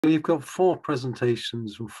you've got 4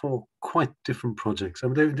 presentations from 4 quite different projects. I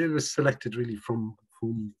mean, they were selected really from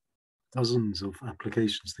dozens of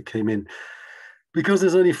applications that came in. Because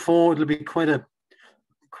there's only 4, it'll be quite a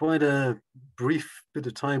brief bit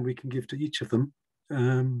of time we can give to each of them.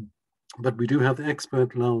 But we do have the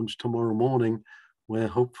expert lounge tomorrow morning, where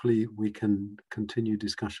hopefully we can continue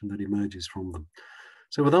discussion that emerges from them.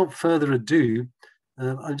 So without further ado,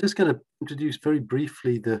 I'm just going to introduce very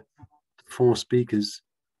briefly the 4 speakers,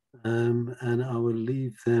 and I will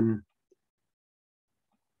leave them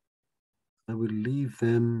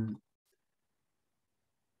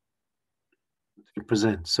to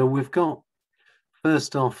present. So we've got,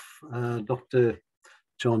 first off, Dr.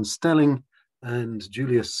 John Stelling and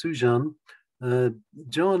Julius Sujan.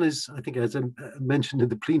 John is, I think, as I mentioned in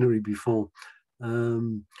the plenary before,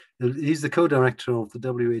 he's the co-director of the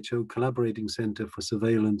WHO Collaborating Center for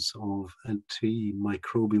Surveillance of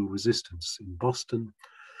Antimicrobial Resistance in Boston,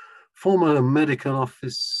 former medical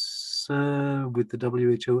officer with the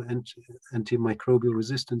WHO Antimicrobial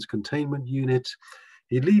Resistance Containment Unit.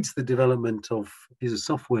 He leads the development of a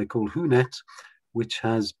software called WHONET, which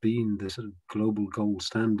has been the sort of global gold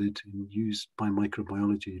standard used by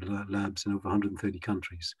microbiology labs in over 130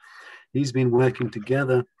 countries. He's been working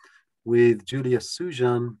together with Julius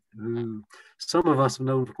Sujan, who some of us have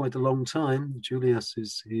known for quite a long time. Julius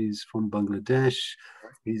is from Bangladesh.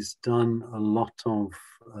 He's done a lot of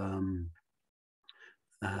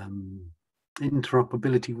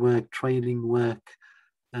interoperability work, training work,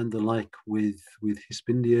 and the like with HISP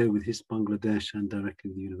India, with HISP Bangladesh, and directly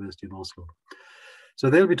with the University of Oslo. So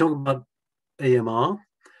they'll be talking about AMR.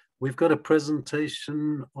 We've got a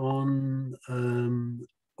presentation on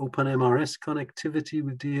OpenMRS connectivity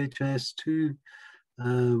with DHIS2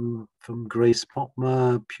 from Grace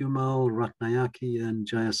Popma, Pumal, Ratnayaki, and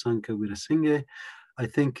Jayasankar Wirasinghe. I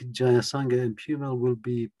think Jayasankar and Pumal will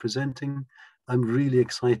be presenting. I'm really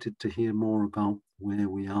excited to hear more about where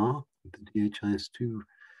we are with the DHIS2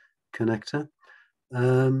 connector.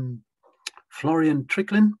 Florian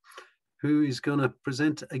Tricklin, who is going to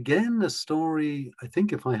present again a story, I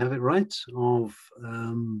think if I have it right, of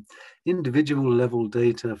individual level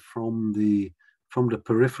data from the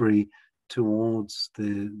periphery towards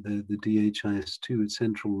the DHIS2 at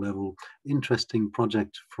central level. Interesting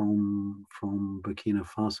project from Burkina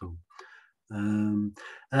Faso.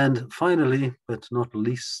 And finally, but not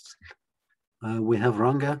least, we have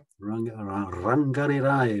Rangarirai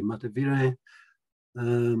Matavire,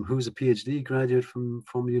 who's a PhD graduate from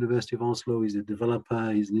the University of Oslo. He's a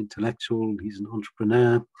developer, he's an intellectual, he's an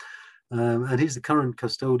entrepreneur, and he's the current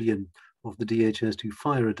custodian of the DHIS2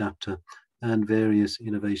 fire adapter and various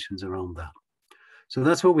innovations around that. So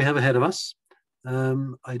that's what we have ahead of us.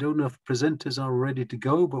 I don't know if presenters are ready to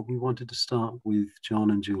go, but we wanted to start with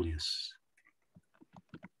John and Julius.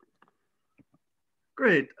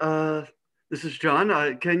 Great. This is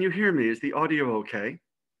John. Can you hear me? Is the audio okay?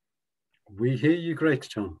 We hear you great,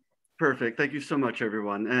 John. Perfect. Thank you so much,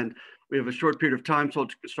 everyone. And we have a short period of time, so I'll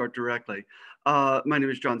start directly. My name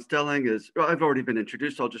is John Stelling. I've already been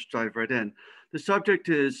introduced, so I'll just dive right in. The subject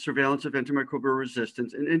is surveillance of antimicrobial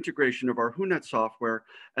resistance and integration of our WHONET software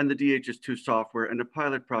and the DHIS2 software and a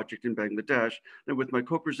pilot project in Bangladesh, and with my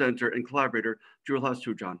co-presenter and collaborator, Julius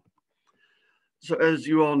Sujan. So as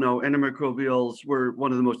you all know, antimicrobials were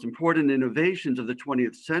one of the most important innovations of the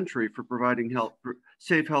 20th century for providing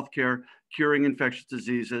safe healthcare, curing infectious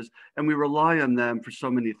diseases, and we rely on them for so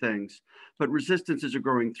many things. But resistance is a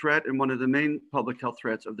growing threat and one of the main public health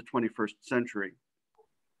threats of the 21st century.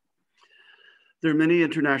 There are many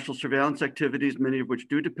international surveillance activities, many of which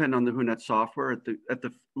do depend on the WHONET software at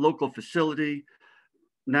the local facility,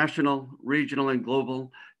 national, regional, and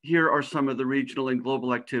global. Here are some of the regional and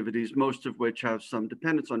global activities, most of which have some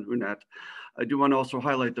dependence on WHONET. I do want to also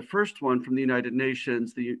highlight the first one from the United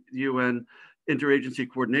Nations, the UN Interagency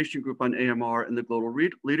Coordination Group on AMR and the Global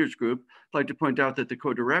Leaders Group. I'd like to point out that the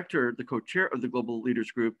co-director, the co-chair of the Global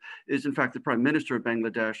Leaders Group is in fact the Prime Minister of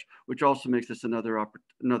Bangladesh, which also makes this another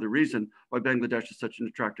reason why Bangladesh is such an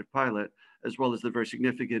attractive pilot, as well as the very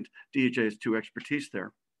significant DHIS2 expertise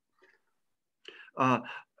there.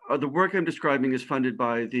 The work I'm describing is funded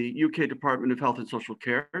by the UK Department of Health and Social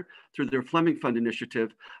Care through their Fleming Fund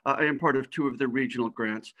initiative. I am part of 2 of the regional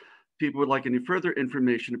grants. People would like any further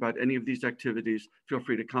information about any of these activities, feel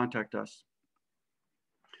free to contact us.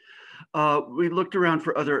 We looked around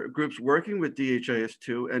for other groups working with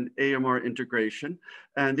DHIS2 and AMR integration,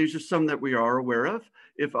 and these are some that we are aware of.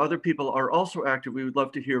 If other people are also active, we would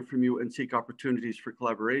love to hear from you and seek opportunities for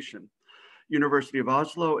collaboration. University of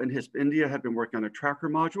Oslo and HISP India have been working on a tracker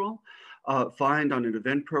module, FIND on an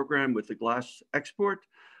event program with the glass export.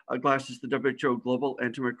 GLASS is the WHO Global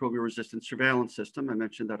Antimicrobial Resistance Surveillance System. I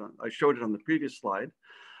mentioned that, I showed it on the previous slide.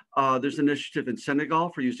 There's an initiative in Senegal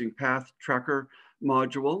for using Path Tracker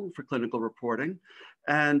module for clinical reporting.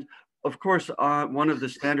 And of course, one of the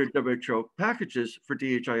standard WHO packages for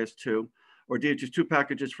DHIS2 or DHIS2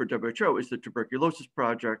 packages for WHO is the Tuberculosis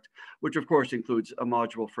Project, which of course includes a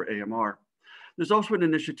module for AMR. There's also an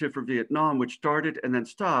initiative for Vietnam, which started and then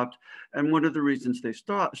stopped. And one of the reasons they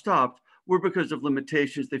stopped were because of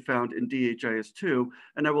limitations they found in DHIS2.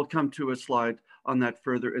 And I will come to a slide on that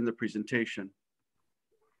further in the presentation.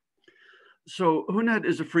 So WHONET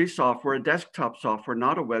is a free software, a desktop software,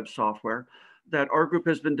 not a web software, that our group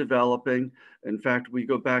has been developing. In fact, we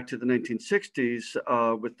go back to the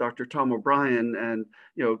 1960s with Dr. Tom O'Brien and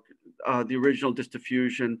the original disk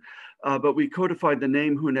diffusion. But we codified the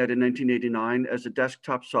name WHONET in 1989 as a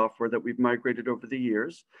desktop software that we've migrated over the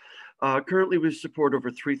years. Currently, we support over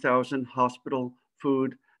 3,000 hospital,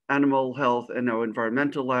 food, animal health, and now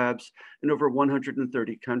environmental labs in over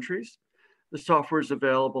 130 countries. The software is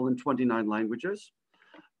available in 29 languages.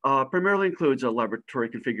 Primarily includes a laboratory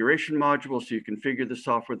configuration module, so you configure the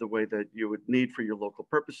software the way that you would need for your local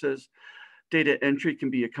purposes. Data entry can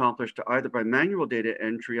be accomplished either by manual data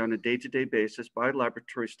entry on a day-to-day basis by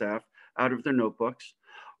laboratory staff out of their notebooks,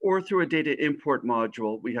 or through a data import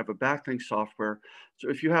module. We have a backlink software. So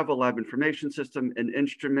if you have a lab information system, an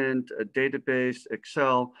instrument, a database,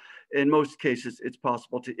 Excel, in most cases, it's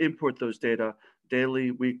possible to import those data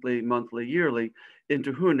daily, weekly, monthly, yearly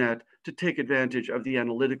into WHONET to take advantage of the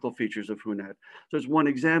analytical features of WHONET. So as one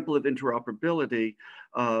example of interoperability,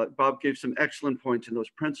 Bob gave some excellent points in those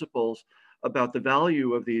principles about the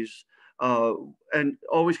value of these and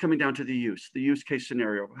always coming down to the use case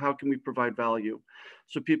scenario. How can we provide value?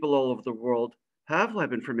 So people all over the world have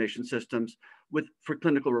lab information systems for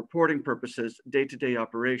clinical reporting purposes, day-to-day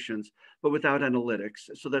operations, but without analytics.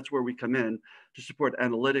 So that's where we come in to support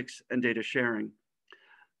analytics and data sharing.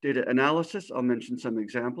 Data analysis, I'll mention some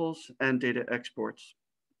examples, and data exports.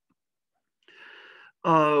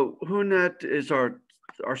 WHONET is our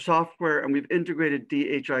software, and we've integrated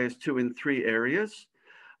DHIS2 in 3 areas.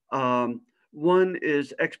 One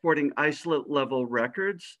is exporting isolate level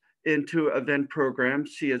records into event program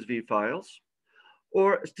CSV files,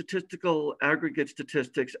 or statistical aggregate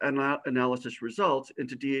statistics and analysis results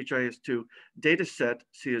into DHIS2 dataset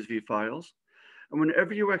CSV files. And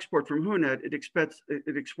whenever you export from WHONET, it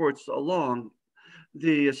exports along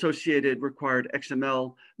the associated required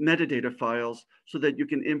XML metadata files so that you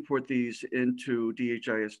can import these into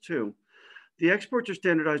DHIS2. The exports are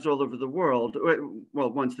standardized all over the world,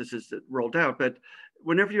 well, once this is rolled out, but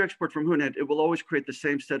whenever you export from WHONET, it will always create the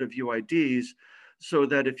same set of UIDs so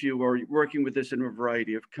that if you are working with this in a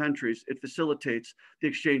variety of countries, it facilitates the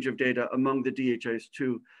exchange of data among the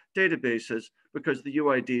DHIS2 databases because the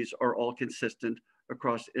UIDs are all consistent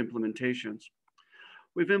across implementations.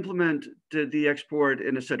 We've implemented the export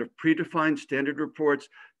in a set of predefined standard reports.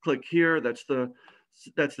 Click here, that's the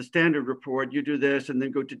standard report. You do this and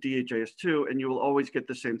then go to DHIS2 and you will always get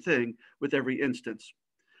the same thing with every instance.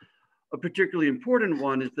 A particularly important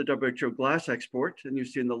one is the WHO GLASS export, and you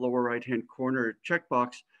see in the lower right-hand corner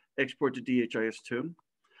checkbox, export to DHIS2.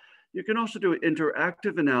 You can also do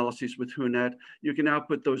interactive analyses with WHONET. You can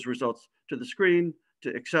output those results to the screen,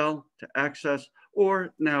 to Excel, to Access,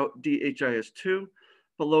 or now DHIS2.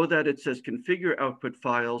 Below that, it says configure output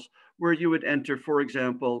files, where you would enter, for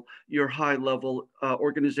example, your high-level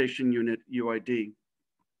organization unit UID.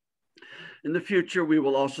 In the future, we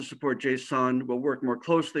will also support JSON. We'll work more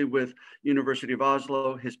closely with University of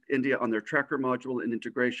Oslo, India on their tracker module and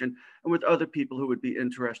integration, and with other people who would be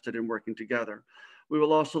interested in working together. We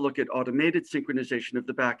will also look at automated synchronization of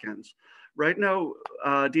the backends. Right now,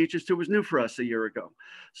 DHIS2 was new for us a year ago.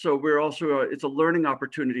 So we're also, it's a learning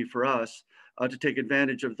opportunity for us to take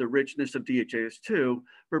advantage of the richness of DHIS2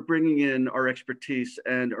 for bringing in our expertise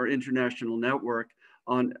and our international network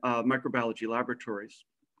on microbiology laboratories.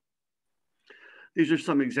 These are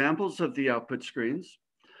some examples of the output screens.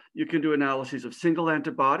 You can do analyses of single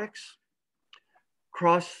antibiotics,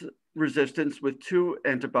 cross resistance with 2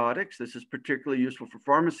 antibiotics. This is particularly useful for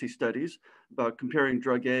pharmacy studies about comparing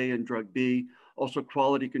drug A and drug B. Also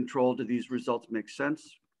quality control, do these results make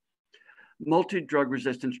sense? Multi-drug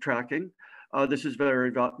resistance tracking. This is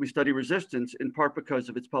we study resistance in part because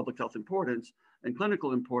of its public health importance and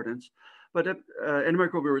clinical importance, but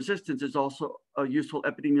antimicrobial resistance is also a useful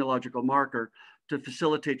epidemiological marker to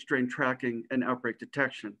facilitate strain tracking and outbreak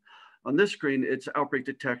detection. On this screen, it's outbreak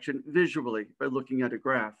detection visually by looking at a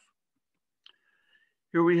graph.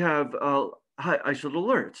 Here we have high isolate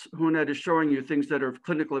alerts. WHONET is showing you things that are of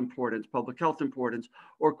clinical importance, public health importance,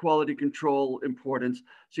 or quality control importance,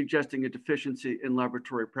 suggesting a deficiency in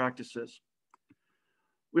laboratory practices.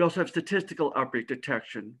 We also have statistical outbreak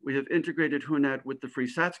detection. We have integrated WHONET with the free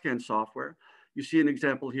SAT-scan software. You see an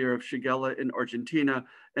example here of Shigella in Argentina,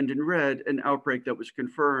 and in red, an outbreak that was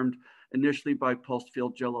confirmed initially by pulsed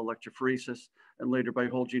field gel electrophoresis and later by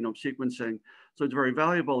whole genome sequencing. So it's very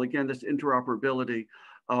valuable. Again, this interoperability.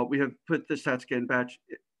 We have put the SAT-scan batch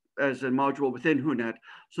as a module within WHONET,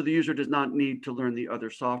 so the user does not need to learn the other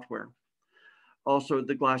software. Also,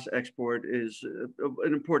 the GLASS export is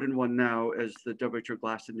an important one now as the WHO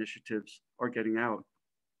GLASS initiatives are getting out.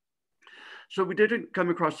 So we did come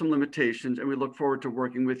across some limitations, and we look forward to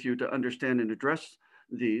working with you to understand and address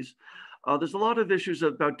these. There's a lot of issues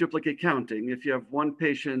about duplicate counting. If you have one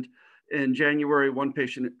patient in January, one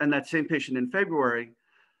patient, and that same patient in February,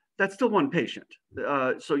 that's still one patient.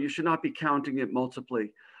 So you should not be counting it multiply.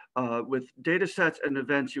 With data sets and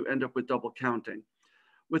events, you end up with double counting.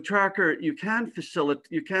 With Tracker, you can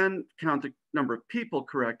count the number of people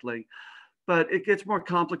correctly, but it gets more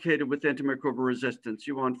complicated with antimicrobial resistance.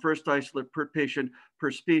 You want first isolate per patient, per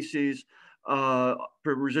species, per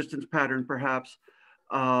resistance pattern perhaps,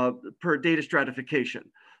 per data stratification.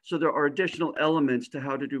 So there are additional elements to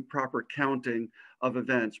how to do proper counting of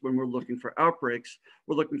events. When we're looking for outbreaks,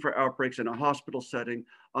 we're looking for outbreaks in a hospital setting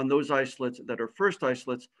on those isolates that are first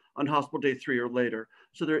isolates on hospital day 3 or later.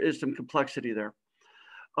 So there is some complexity there.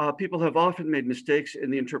 People have often made mistakes in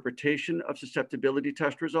the interpretation of susceptibility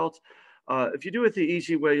test results. If you do it the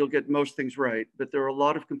easy way, you'll get most things right, but there are a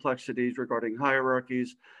lot of complexities regarding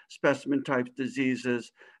hierarchies, specimen types,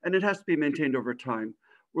 diseases, and it has to be maintained over time.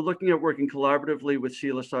 We're looking at working collaboratively with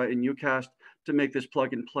CLSI and UCAST to make this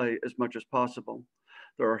plug and play as much as possible.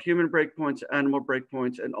 There are human breakpoints, animal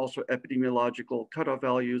breakpoints, and also epidemiological cutoff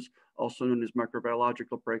values, also known as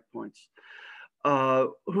microbiological breakpoints.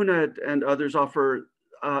 WHONET and others offer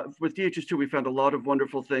with DHIS2, we found a lot of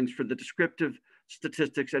wonderful things for the descriptive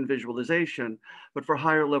statistics and visualization, but for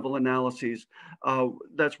higher level analyses,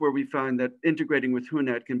 that's where we find that integrating with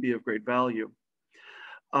WHONET can be of great value.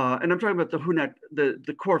 And I'm talking about the WHONET,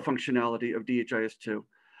 the core functionality of DHIS2.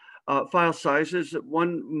 File sizes,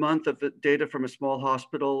 1 month of the data from a small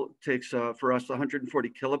hospital takes for us 140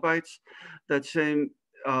 kilobytes. That same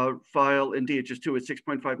file in DHIS2 is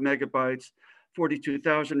 6.5 megabytes.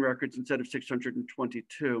 42,000 records instead of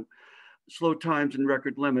 622. Slow times and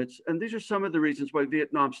record limits. And these are some of the reasons why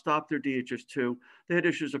Vietnam stopped their DHIS2. They had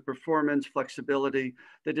issues of performance, flexibility.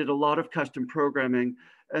 They did a lot of custom programming,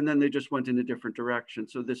 and then they just went in a different direction.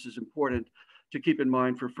 So this is important to keep in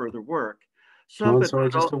mind for further work. Sorry,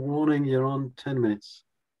 just a warning, you're on 10 minutes.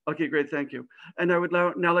 Okay, great, thank you. And I would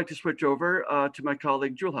now like to switch over to my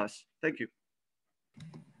colleague, Julius. Thank you.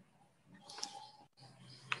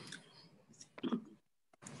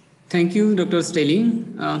 Thank you, Dr.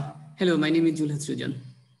 Stelling. Hello, my name is Julius Sujan.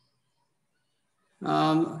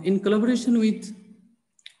 In collaboration with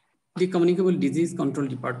the Communicable Disease Control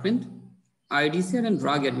Department, IDCR and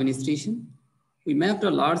Drug Administration, we mapped a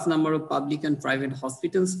large number of public and private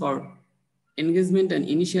hospitals for engagement and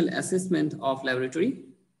initial assessment of laboratory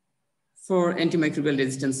for antimicrobial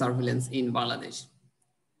resistance surveillance in Bangladesh.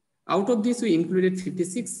 Out of this, we included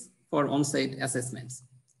 56 for on-site assessments.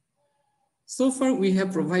 So far, we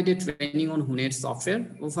have provided training on WHONET software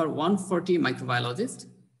over 140 microbiologists,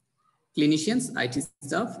 clinicians, IT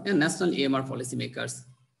staff, and national AMR policymakers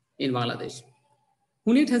in Bangladesh.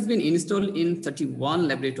 WHONET has been installed in 31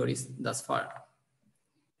 laboratories thus far.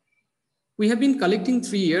 We have been collecting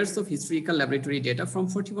 3 years of historical laboratory data from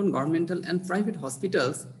 41 governmental and private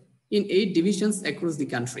hospitals in 8 divisions across the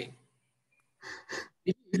country.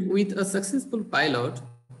 With a successful pilot,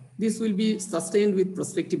 this will be sustained with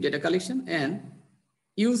prospective data collection and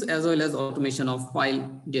use as well as automation of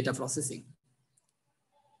file data processing.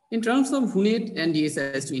 In terms of WHONET and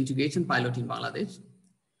DHIS2 integration pilot in Bangladesh,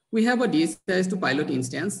 we have a DHIS2 pilot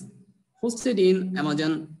instance hosted in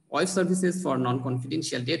Amazon Web Services for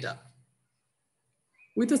non-confidential data.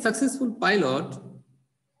 With a successful pilot,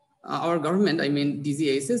 our government,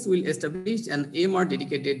 DGISS, will establish an AMR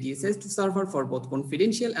dedicated DHIS2 server for both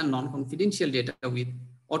confidential and non-confidential data with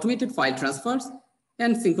automated file transfers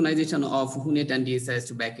and synchronization of WHONET and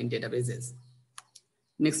DHIS2 backend databases.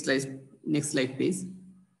 Next slide, please.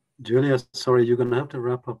 Julia, sorry, you're going to have to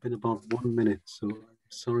wrap up in about 1 minute. So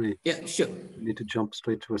sorry. Yeah, sure. You need to jump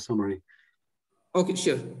straight to a summary. Okay,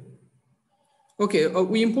 sure. Okay,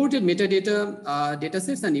 we imported metadata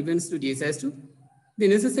datasets and events to DHIS2. The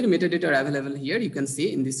necessary metadata are available here. You can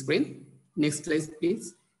see in this screen. Next slide,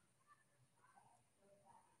 please.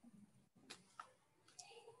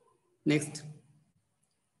 Next.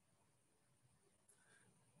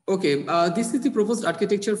 Okay, this is the proposed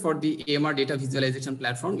architecture for the AMR data visualization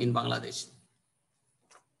platform in Bangladesh.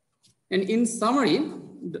 And in summary,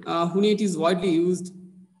 WHONET is widely used.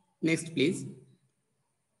 Next, please.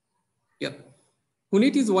 Yeah.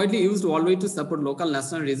 WHONET is widely used worldwide to support local,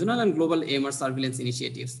 national, regional, and global AMR surveillance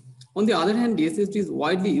initiatives. On the other hand, DHIS2 is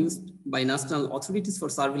widely used by national authorities for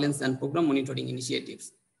surveillance and program monitoring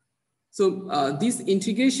initiatives. So this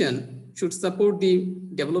integration should support the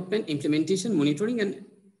development, implementation, monitoring, and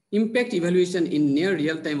impact evaluation in near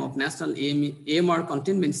real time of national AMR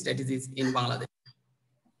containment strategies in Bangladesh.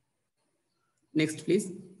 Next,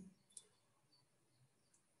 please.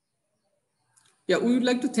 Yeah, we would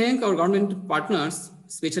like to thank our government partners,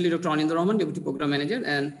 especially Dr. Anindra Rahman, Deputy Program Manager,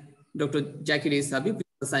 and Dr. Zakir Habib,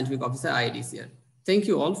 the Scientific Officer, IIDCR. Thank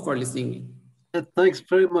you all for listening. Thanks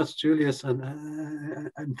very much, Julius, and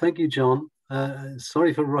thank you, John.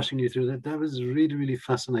 Sorry for rushing you through that. That was really, really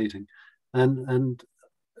fascinating, and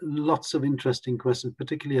lots of interesting questions,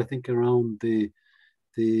 particularly I think around the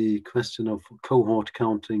question of cohort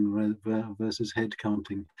counting versus head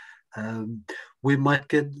counting. We might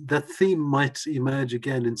get that theme might emerge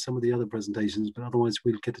again in some of the other presentations, but otherwise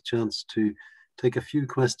we'll get a chance to take a few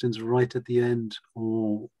questions right at the end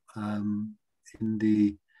or in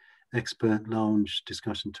the expert lounge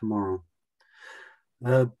discussion tomorrow.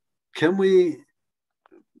 Can we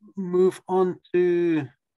move on to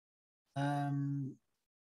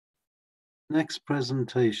next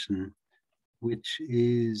presentation, which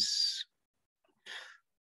is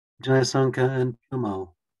Jayasanka and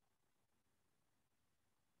Kamal.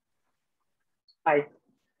 Hi.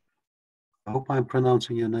 I hope I'm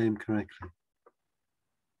pronouncing your name correctly.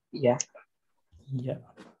 Yeah.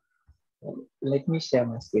 Let me share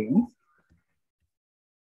my screen.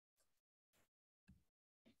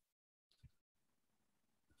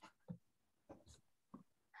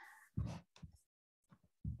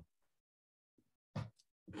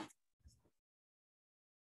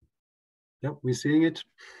 Yep, we're seeing it.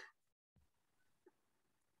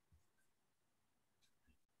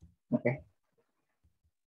 Okay.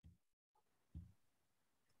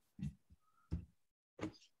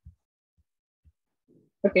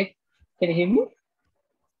 Okay, can you hear me?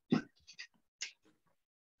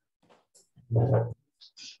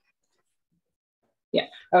 Yeah,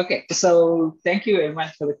 okay. So thank you very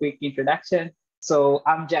much for the quick introduction. So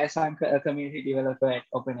I'm Jayasanka, a community developer at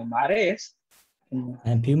OpenMRS.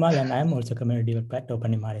 I'm Pimal, and I'm also community developer at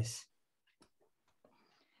OpenMRS.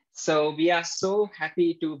 So we are so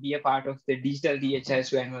happy to be a part of the Digital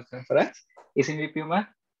DHIS2 Annual Conference. Isn't it, Pimal?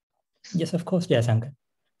 Yes, of course, Jayasanka.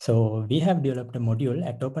 So we have developed a module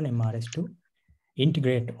at OpenMRS to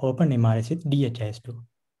integrate OpenMRS with DHIS2.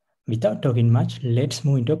 Without talking much, let's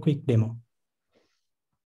move into a quick demo.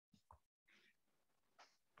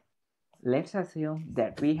 Let's assume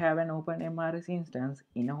that we have an OpenMRS instance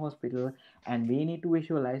in a hospital and we need to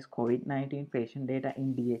visualize COVID-19 patient data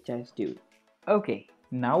in DHIS2. Okay,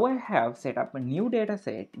 now I have set up a new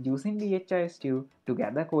dataset using DHIS2 to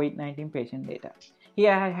gather COVID-19 patient data.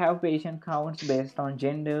 Here I have patient counts based on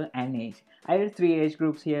gender and age. I have 3 age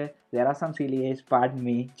groups here. There are some silly age, pardon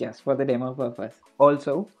me, just for the demo purpose.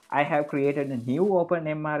 Also, I have created a new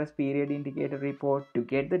OpenMRS period indicator report to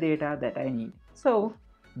get the data that I need. So,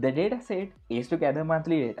 the dataset is to gather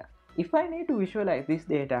monthly data. If I need to visualize this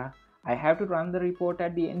data, I have to run the report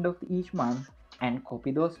at the end of each month and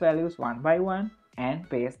copy those values one by one and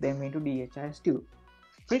paste them into DHIS2.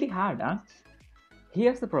 Pretty hard, huh?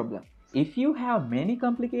 Here's the problem. If you have many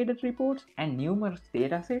complicated reports and numerous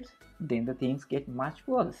datasets, then the things get much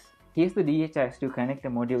worse. Here's the DHIS2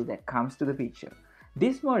 connector module that comes to the picture.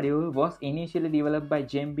 This module was initially developed by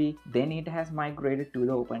Gembi, then it has migrated to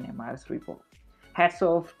the OpenMRS report. Hats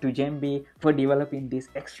off to Gembi for developing this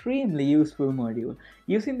extremely useful module.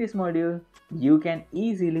 Using this module, you can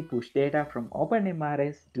easily push data from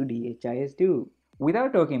OpenMRS to DHIS2.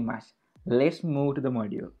 Without talking much, let's move to the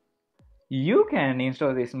module. You can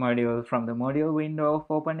install this module from the module window of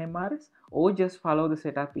OpenMRS or just follow the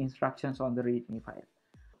setup instructions on the README file.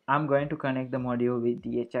 I'm going to connect the module with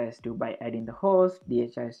DHIS2 by adding the host,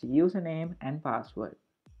 DHIS2 username, and password.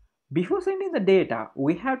 Before sending the data,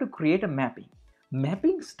 we have to create a mapping.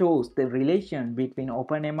 Mapping stores the relation between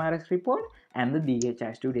OpenMRS report and the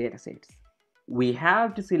DHIS2 datasets. We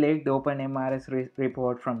have to select the OpenMRS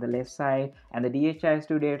report from the left side and the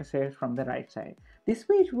DHIS2 datasets from the right side. This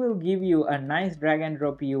page will give you a nice drag and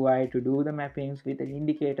drop UI to do the mappings with the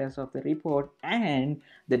indicators of the report and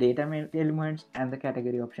the data elements and the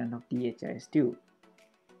category option of DHIS2.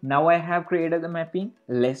 Now I have created the mapping.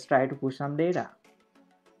 Let's try to push some data.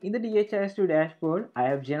 In the DHIS2 dashboard, I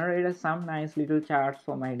have generated some nice little charts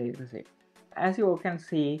for my dataset. As you all can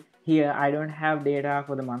see here, I don't have data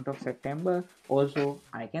for the month of September. Also,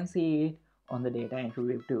 I can see it on the data entry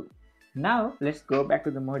view too. Now, let's go back to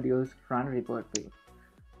the module's front report view.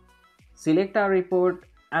 Select our report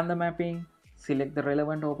and the mapping. Select the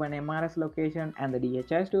relevant OpenMRS location and the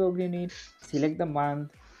DHIS2 org unit. Select the month,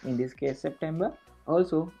 in this case September.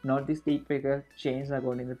 Also, note this deep figure changed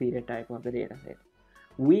according to the period type of the dataset.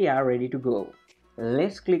 We are ready to go.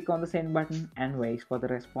 Let's click on the send button and wait for the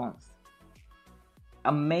response.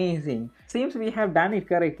 Amazing! Seems we have done it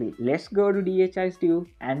correctly. Let's go to DHIS2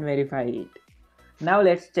 and verify it. Now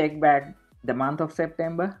let's check back the month of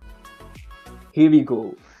September. Here we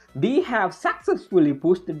go. We have successfully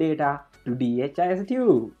pushed the data to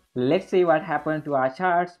DHIS2. Let's see what happened to our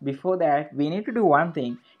charts. Before that, we need to do one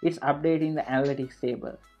thing. It's updating the analytics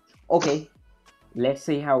table. Okay, let's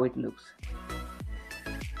see how it looks.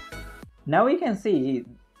 Now we can see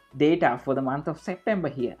data for the month of September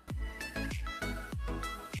here.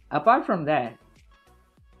 Apart from that,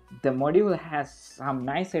 the module has some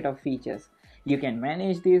nice set of features. You can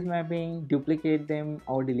manage these mapping, duplicate them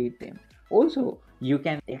or delete them. Also, you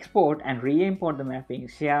can export and re-import the mapping,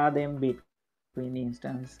 share them between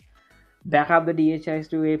instances, back up the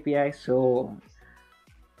DHIS2 API, so on.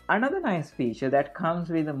 Another nice feature that comes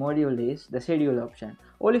with the module is the schedule option.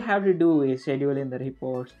 All you have to do is schedule in the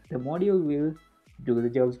reports. The module will do the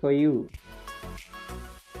jobs for you.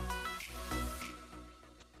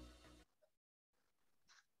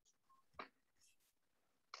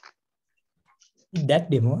 In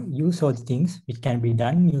that demo, you saw the things which can be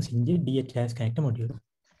done using the DHIS connector module.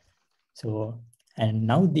 So, and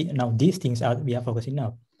now these things we are focusing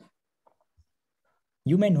now.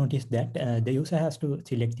 You may notice that the user has to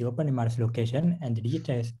select the OpenMRS location and the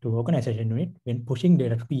DHIS2 organization unit when pushing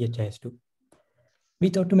data to DHIS2. We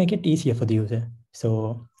thought to make it easier for the user.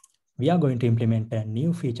 So we are going to implement a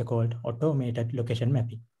new feature called automated location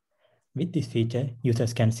mapping. With this feature,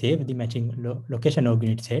 users can save the matching location org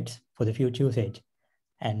unit sets for the future usage.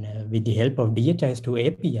 And with the help of DHIS2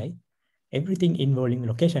 API, everything involving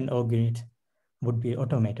location org units would be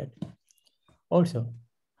automated. Also,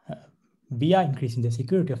 we are increasing the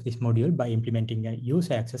security of this module by implementing a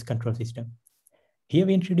user access control system. Here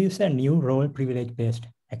we introduce a new role privilege-based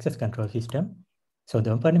access control system. So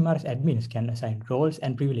the OpenMRS admins can assign roles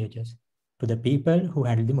and privileges to the people who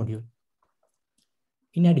handle the module.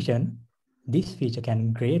 In addition, this feature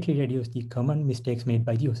can greatly reduce the common mistakes made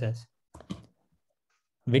by the users.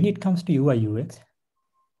 When it comes to UI UX,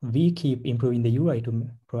 we keep improving the UI to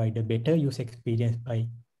provide a better user experience by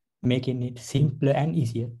making it simpler and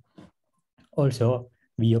easier. Also,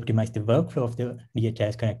 we optimize the workflow of the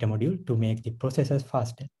DHIS connector module to make the processes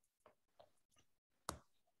faster.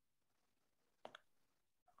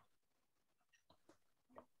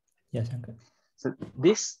 Yes, Shankar. So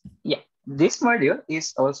this module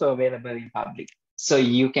is also available in public. So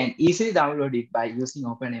you can easily download it by using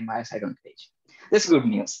OpenMRS add-on page. That's good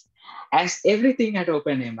news. As everything at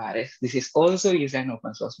OpenMRS, this is also is an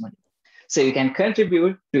open source module. So you can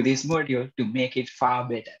contribute to this module to make it far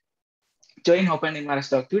better. Join OpenMRS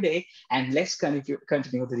talk today and let's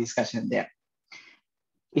continue the discussion there.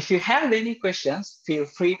 If you have any questions, feel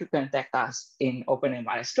free to contact us in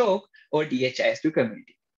OpenMRS talk or DHIS2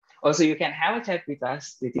 community. Also, you can have a chat with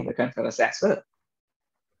us within the conference as well.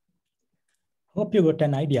 Hope you got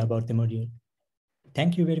an idea about the module.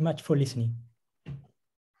 Thank you very much for listening.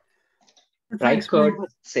 Write code,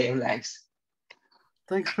 save lives.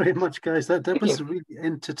 Thanks very much, guys. That was a really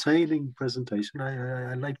entertaining presentation.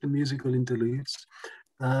 I like the musical interludes.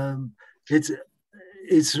 It's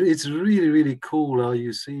really, really cool how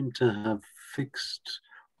you seem to have fixed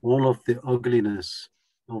all of the ugliness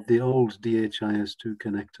of the old DHIS2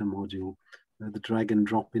 connector module, the drag and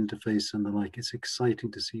drop interface and the like. It's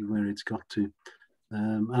exciting to see where it's got to.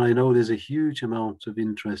 And I know there's a huge amount of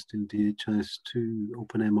interest in DHIS2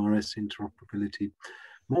 OpenMRS interoperability,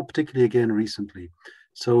 more particularly again recently.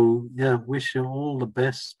 So yeah, wish you all the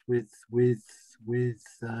best with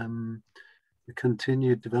the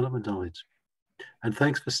continued development of it. And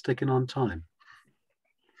thanks for sticking on time.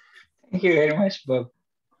 Thank you very much, Bob.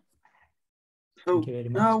 So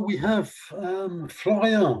now we have Florian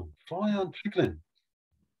Tricklin.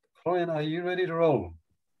 Florian, are you ready to roll?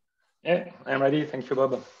 Yeah, I'm ready. Thank you,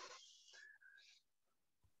 Bob.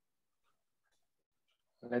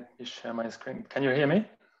 Let me share my screen. Can you hear me?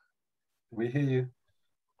 We hear you.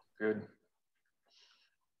 Good.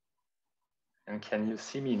 And can you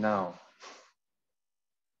see me now?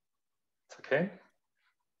 It's okay.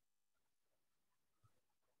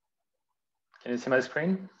 Can you see my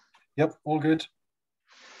screen? Yep, all good.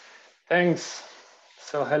 Thanks.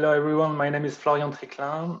 So hello everyone, my name is Florian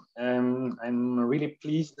Triclin, and I'm really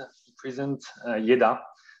pleased to present YEDA,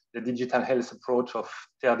 the digital health approach of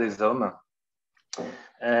Terre des Hommes,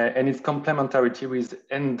 and its complementarity with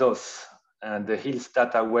ENDOS, the health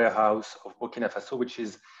data warehouse of Burkina Faso, which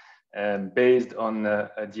is based on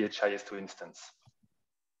a DHIS2 instance.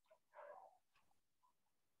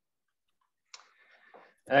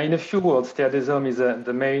 In a few words, Terre des Hommes is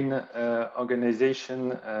the main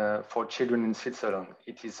organization for children in Switzerland.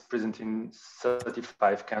 It is present in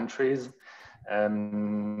 35 countries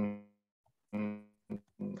around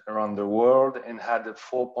the world and had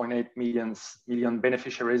 4.8 million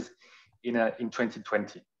beneficiaries in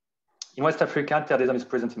 2020. In West Africa, Terre des Hommes is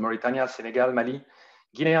present in Mauritania, Senegal, Mali,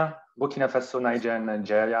 Guinea, Burkina Faso, Niger, and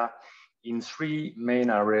Nigeria in 3 main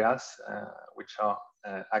areas, which are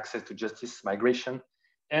access to justice, migration,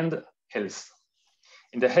 and health.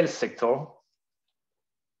 In the health sector,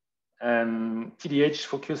 TDH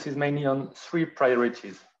focuses mainly on 3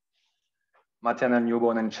 priorities: maternal,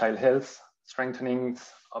 newborn, and child health, strengthening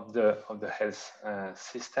of the health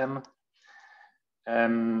system,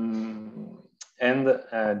 and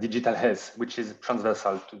digital health, which is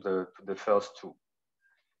transversal to the first 2.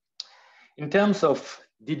 In terms of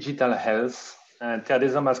digital health, Terre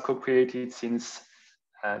des Hommes has co-created since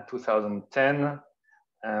 2010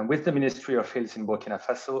 with the Ministry of Health in Burkina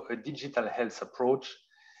Faso a digital health approach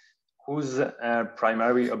whose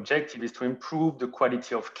primary objective is to improve the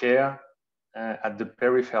quality of care at the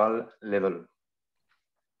peripheral level.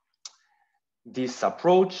 This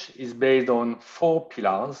approach is based on 4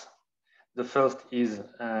 pillars. The first is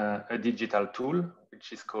a digital tool,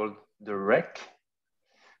 which is called the REC,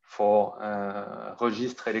 for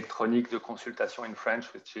Registre électronique de consultation in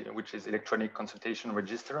French, which is Electronic Consultation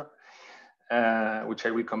Register, which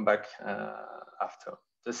I will come back after.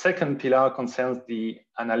 The second pillar concerns the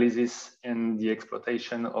analysis and the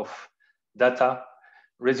exploitation of data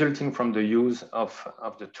resulting from the use of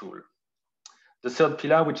the tool. The third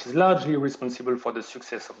pillar, which is largely responsible for the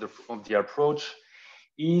success of the approach,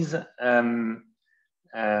 is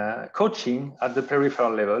coaching at the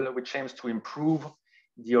peripheral level, which aims to improve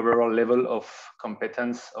the overall level of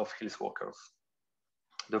competence of health workers.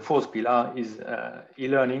 The fourth pillar is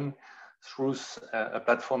e-learning through a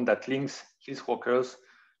platform that links health workers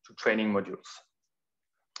to training modules.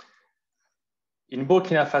 In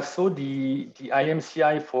Burkina Faso, the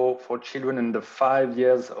IMCI for children under 5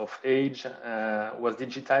 years of age was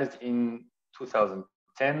digitized in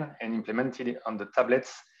 2010 and implemented on the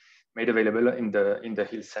tablets made available in the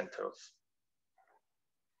health centers.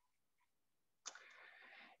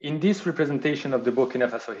 In this representation of the Burkina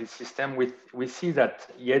Faso health system, we see that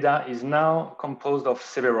YEDA is now composed of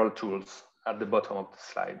several tools at the bottom of the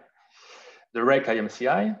slide. The REC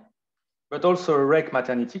IMCI, but also a REC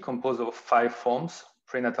maternity composed of 5 forms: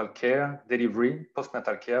 prenatal care, delivery,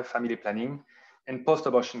 postnatal care, family planning, and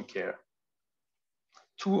post-abortion care.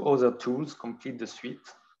 2 other tools complete the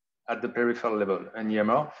suite at the peripheral level: an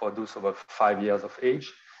EMR for those over 5 years of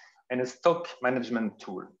age, and a stock management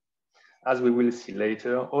tool. As we will see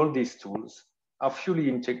later, all these tools are fully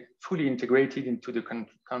integrated into the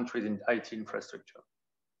country's IT infrastructure.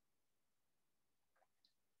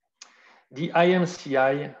 The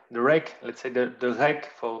IMCI, the REC, let's say the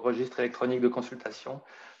REC for Registre électronique de consultation,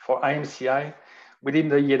 for IMCI within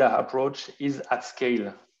the YEDA approach is at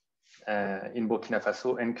scale in Burkina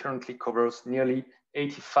Faso and currently covers nearly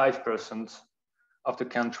 85% of the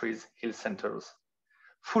country's health centers.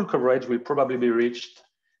 Full coverage will probably be reached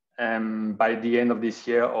by the end of this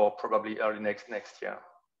year or probably early next year.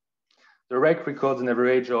 The REC records an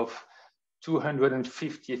average of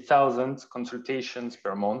 250,000 consultations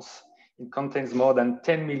per month. It contains more than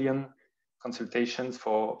 10 million consultations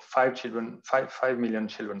for 5 million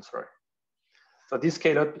children. So this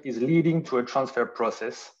scale-up is leading to a transfer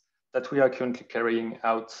process that we are currently carrying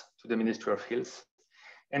out to the Ministry of Health.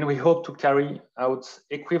 And we hope to carry out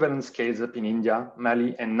equivalent scales-up in India,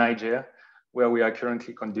 Mali, and Niger, where we are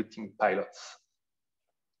currently conducting pilots.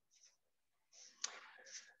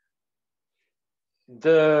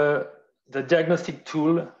 The diagnostic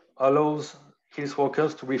tool allows health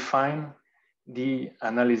workers to refine the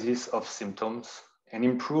analysis of symptoms and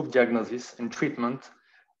improve diagnosis and treatment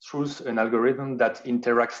through an algorithm that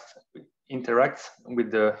interacts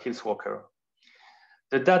with the health worker.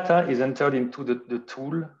 The data is entered into the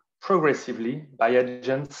tool progressively by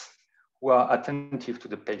agents who are attentive to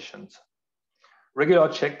the patient. Regular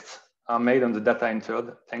checks are made on the data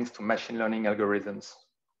entered thanks to machine learning algorithms.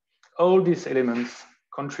 All these elements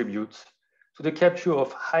contribute to the capture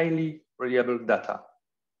of highly reliable data,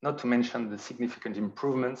 not to mention the significant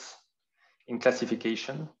improvements in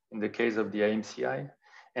classification in the case of the IMCI,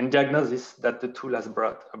 and diagnosis that the tool has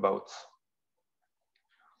brought about.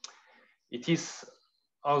 It is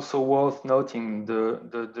also worth noting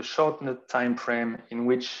the shortened time frame in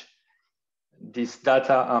which these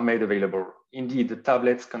data are made available. Indeed, the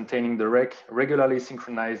tablets containing the REC regularly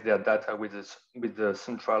synchronize their data with the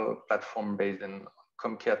central platform based on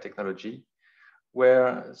ComCare technology,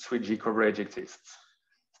 where 3G coverage exists.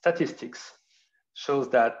 Statistics shows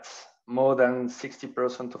that more than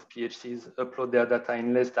 60% of PHCs upload their data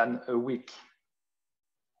in less than a week.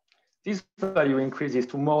 This value increases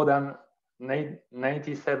to more than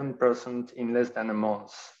 97% in less than a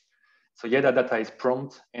month. So YEDA data is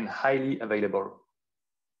prompt and highly available.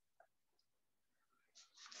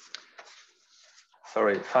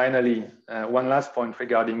 Sorry, finally, one last point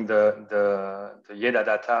regarding the YEDA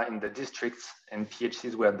data in the districts and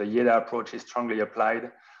PHCs where the YEDA approach is strongly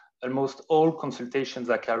applied. Almost all consultations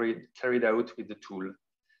are carried out with the tool.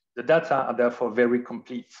 The data are therefore very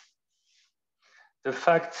complete. The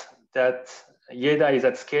fact that YEDA is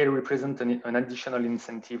at scale represents an additional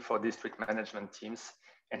incentive for district management teams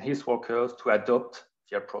and his workers to adopt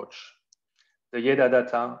the approach. The YEDA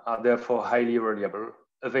data are therefore highly reliable,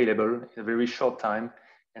 available in a very short time,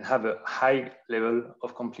 and have a high level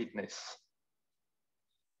of completeness.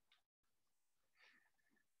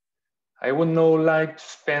 I would now like to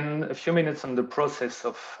spend a few minutes on the process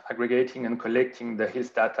of aggregating and collecting the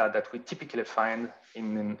health data that we typically find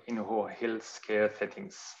in our healthcare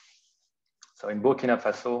settings. So in Burkina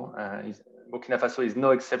Faso is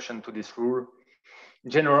no exception to this rule.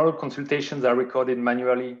 In general, consultations are recorded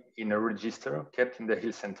manually in a register kept in the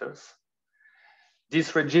health centers.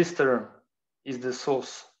 This register is the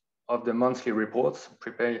source of the monthly reports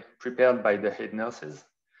prepared by the head nurses,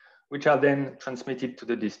 which are then transmitted to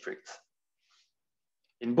the districts.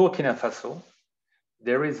 In Burkina Faso,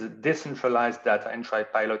 there is a decentralized data entry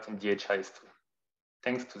pilot in DHIS2,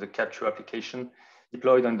 thanks to the capture application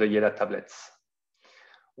deployed on the YEDA tablets.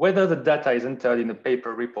 Whether the data is entered in a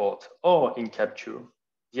paper report or in capture,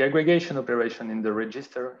 the aggregation operation in the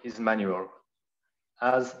register is manual,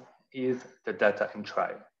 as is the data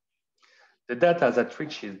entry. The data that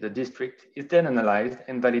reaches the district is then analyzed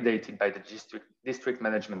and validated by the district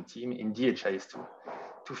management team in DHIS2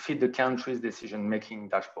 to feed the country's decision-making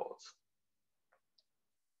dashboards.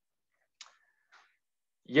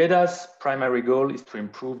 YEDA's primary goal is to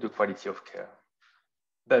improve the quality of care.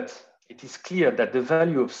 But it is clear that the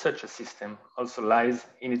value of such a system also lies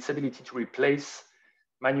in its ability to replace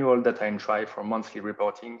manual data entry for monthly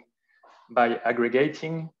reporting by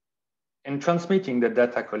aggregating and transmitting the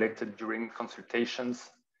data collected during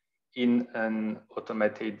consultations in an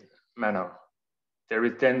automated manner. There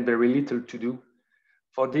is then very little to do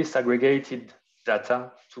for this aggregated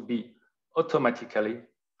data to be automatically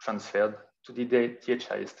transferred to the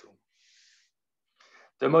DHIS2.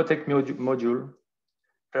 The MOTEC module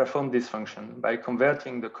performs this function by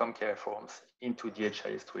converting the ComCare forms into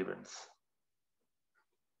DHIS2 events.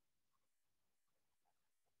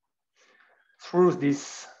 Through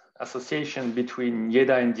this association between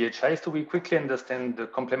YEDA and DHIS2, we quickly understand the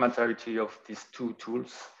complementarity of these two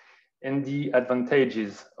tools and the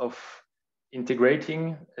advantages of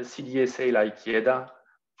integrating a CDSA like YEDA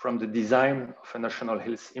from the design of a national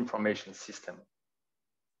health information system.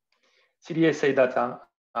 CDSA data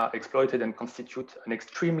are exploited and constitute an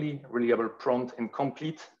extremely reliable, prompt, and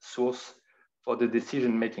complete source for the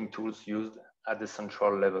decision-making tools used at the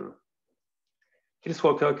central level. Health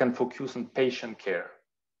workers can focus on patient care.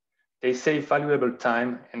 They save valuable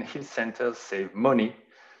time, and health centers save money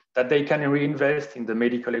that they can reinvest in the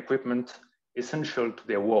medical equipment essential to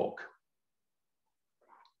their work.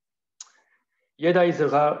 YEDA is a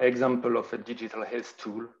rare example of a digital health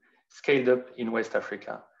tool scaled up in West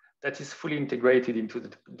Africa that is fully integrated into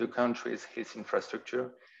the country's health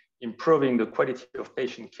infrastructure, improving the quality of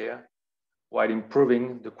patient care while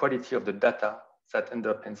improving the quality of the data that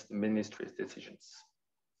underpins the ministry's decisions.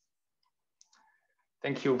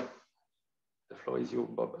 Thank you. The floor is yours,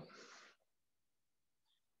 Bob.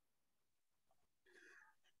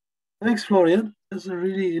 Thanks, Florian. That's a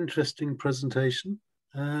really interesting presentation.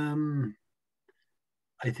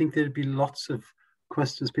 I think there'd be lots of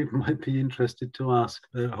questions people might be interested to ask.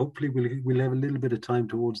 Hopefully we'll have a little bit of time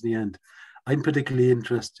towards the end. I'm particularly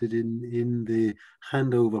interested in the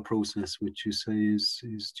handover process, which you say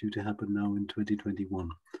is due to happen now in 2021.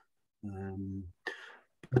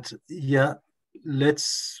 But yeah,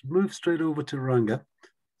 let's move straight over to Ranga,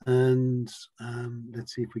 and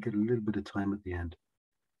let's see if we get a little bit of time at the end.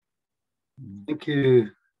 Thank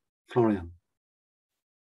you, Florian.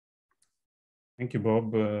 Thank you,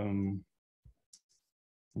 Bob.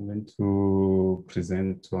 I'm going to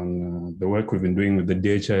present on the work we've been doing with the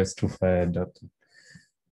DHIS2 fire adapter.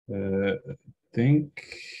 I think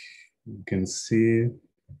you can see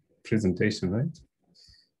presentation, right?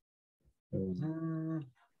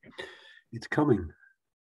 It's coming.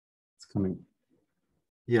 It's coming.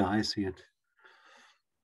 Yeah, I see it.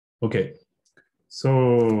 Okay.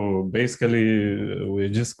 So basically, we're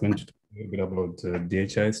just going to talk a bit about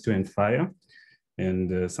DHIS2 and fire,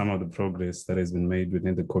 and some of the progress that has been made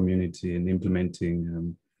within the community in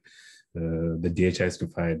implementing the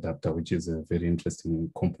DHIS2 fire adapter, which is a very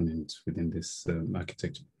interesting component within this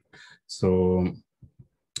architecture. So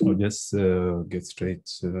I'll just get straight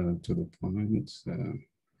to the point.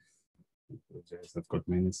 I've got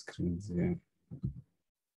many screens here.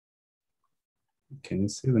 Can you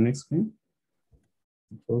see the next screen?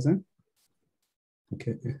 Frozen?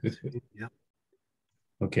 Okay. Yeah.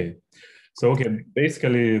 Okay. So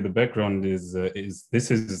basically the background is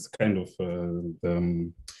this is kind of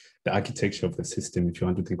the architecture of the system, if you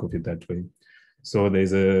want to think of it that way. So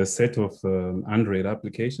there's a set of Android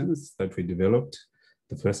applications that we developed.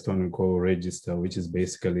 The first one we call Register, which is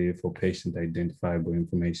basically for patient identifiable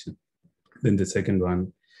information. Then the second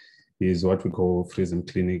one is what we call Prism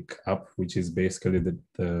Clinic app, which is basically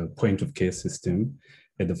the point of care system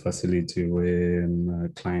at the facility where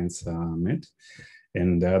clients are met.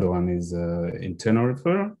 And the other one is internal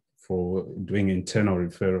referral for doing internal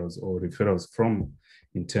referrals or referrals from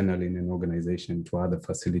internally in an organization to other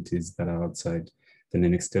facilities that are outside, then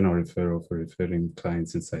an external referral for referring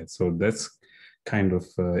clients inside. So that's kind of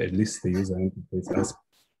at least the user interface aspect.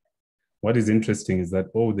 What is interesting is that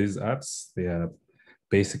all these apps, they are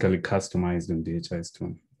basically customized on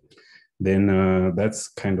DHIS2. Then that's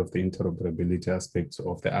kind of the interoperability aspect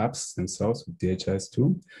of the apps themselves with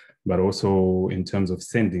DHIS2, but also in terms of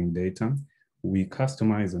sending data, we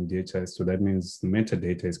customize on DHIS2. That means the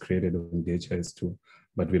metadata is created on DHIS2,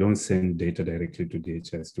 but we don't send data directly to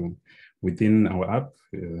DHIS2. Within our app,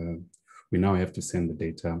 we now have to send the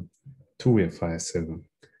data to a fire server.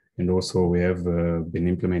 And also we have been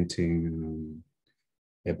implementing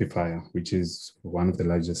EpiFire, which is one of the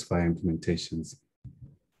largest fire implementations.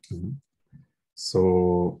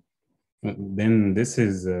 So then this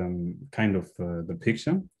is kind of the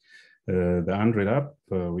picture. The Android app,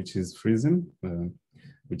 which is Prism,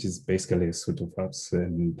 which is basically a suite of apps.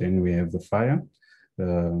 And then we have the fire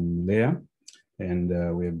layer, and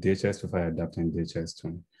we have DHIS2 fire adapter and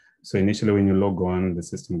DHIS2. So initially when you log on, the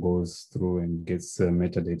system goes through and gets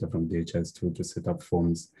metadata from DHIS2 to set up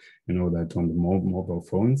forms, you know, that on the mobile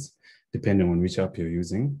phones, depending on which app you're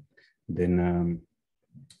using. Then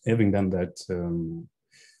having done that,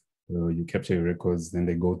 you capture your records, then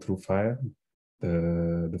they go through fire,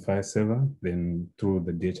 the fire server, then through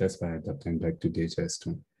the DHIS fire adapter and back to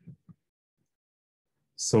DHIS2.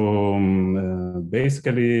 So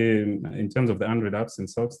basically, in terms of the Android apps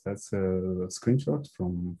themselves, that's a screenshot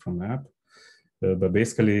from the app. But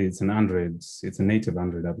basically, it's a native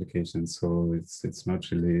Android application, so it's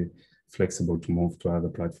not really flexible to move to other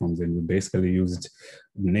platforms. And we basically used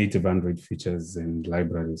native Android features and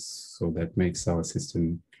libraries, so that makes our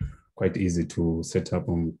system quite easy to set up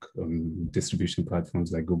on distribution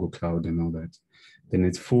platforms like Google Cloud and all that. Then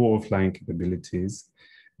it's full offline capabilities.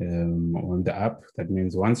 On the app. That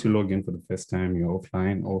means once you log in for the first time, you're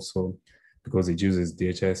offline. Also, because it uses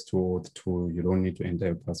DHIS2 Auth2, you don't need to enter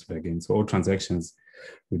your password again. So all transactions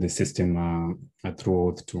with the system are through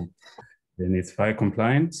Auth2. Then it's fire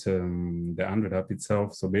compliant, the Android app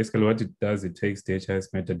itself. So basically what it does, it takes DHIS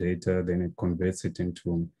metadata, then it converts it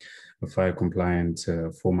into a fire compliant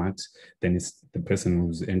format. Then it's the person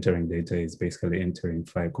who's entering data is basically entering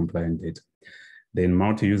fire compliant data. Then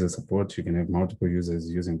multi-user support, you can have multiple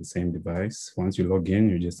users using the same device. Once you log in,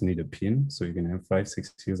 you just need a PIN. So you can have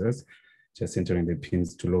 5-6 users just entering the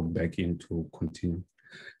PINs to log back in to continue.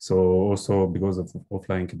 So also because of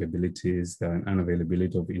offline capabilities, the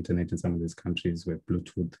unavailability of internet in some of these countries, we have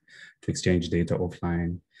Bluetooth to exchange data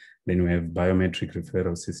offline. Then we have biometric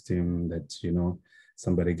referral system that, you know,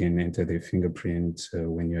 somebody can enter their fingerprint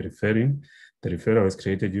when you're referring. The referral is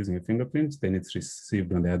created using a fingerprint, then it's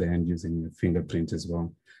received on the other end using a fingerprint as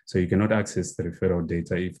well. So you cannot access the referral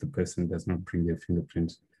data if the person does not bring their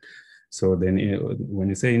fingerprint. So then when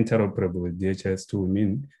you say interoperable with DHIS2, we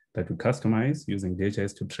mean that we customize using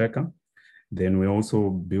DHIS2 tracker. Then we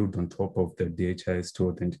also build on top of the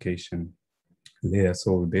DHIS2 authentication layer.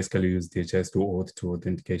 So we basically use DHIS2 Auth2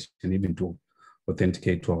 authentication even to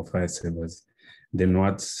authenticate to our fire servers. Then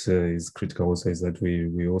what is critical also is that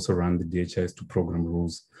we also run the DHIS2 program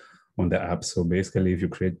rules on the app. So basically, if you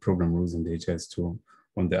create program rules in DHIS2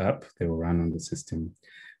 on the app, they will run on the system.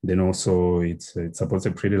 Then also it supports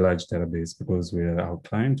a pretty large database because our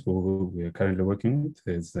client who we are currently working with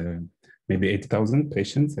is maybe 80,000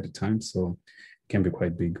 patients at a time. So it can be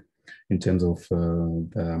quite big in terms of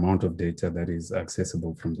the amount of data that is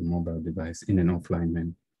accessible from the mobile device in an offline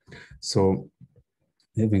manner. So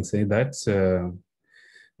having said that,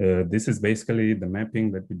 this is basically the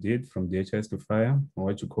mapping that we did from DHIS to FHIR, or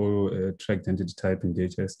what you call tracked entity type in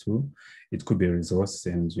DHIS2. It could be a resource,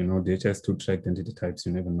 and you know, DHIS2 tracked entity types,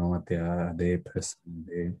 you never know what they are. Are they a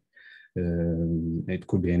person? It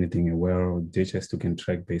could be anything. Well, DHIS2 can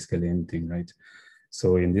track basically anything, right?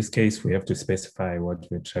 So in this case, we have to specify what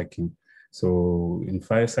we're tracking. So in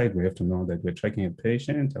FHIR side, we have to know that we're tracking a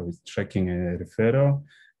patient, are we tracking a referral,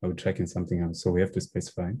 are we tracking something else? So we have to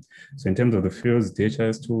specify. So in terms of the fields,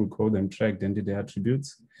 DHIS2, we call them tracked entity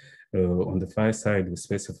attributes. On the FHIR side,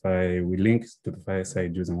 we link to the FHIR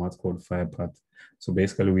side using what's called FHIR path. So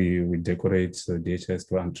basically we decorate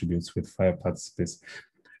DHIS2 attributes with FHIR path space.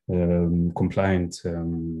 Compliant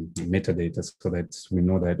metadata so that we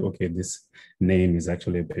know that, okay, this name is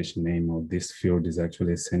actually a patient name, or this field is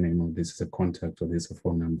actually a surname, or this is a contact, or this is a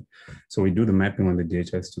phone number. So we do the mapping on the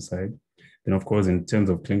DHIS2 side. Then of course, in terms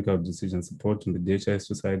of clinical decision support on the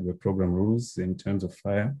DHIS2 side, we program rules. In terms of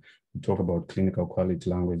FHIR, we talk about clinical quality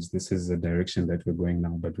language. This is the direction that we're going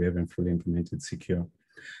now, but we haven't fully implemented secure.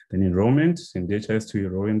 Then enrollment, in DHIS2, you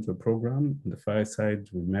enroll into a program. On the FHIR side,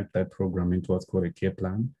 we map that program into what's called a care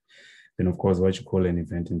plan. Then of course, what you call an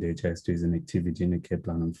event in DHIS2 is an activity in a care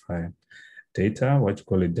plan on FHIR. Data, what you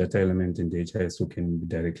call a data element in DHIS2 can be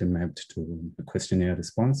directly mapped to a questionnaire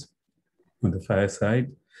response on the FHIR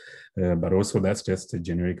side. But also that's just a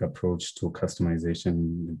generic approach to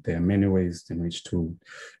customization. There are many ways in which to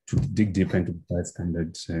dig deep into FHIR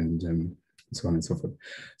standards and so on and so forth.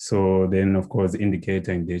 So then, of course, the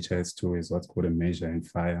indicator in DHIS2 is what's called a measure in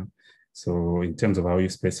FHIR. So in terms of how you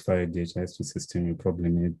specify a DHIS2 system, you probably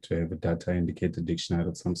need to have a data indicator dictionary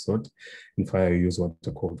of some sort. In FHIR, you use what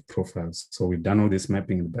are called profiles. So we've done all this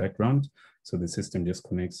mapping in the background. So the system just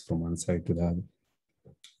connects from one side to the other.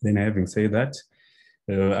 Then having said that,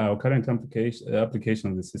 our current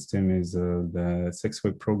application of the system is the sex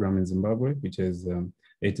work program in Zimbabwe, which is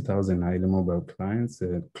 80,000 highly mobile clients,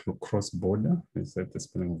 cross-border. Is that the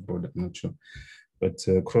spelling of border? I'm not sure. But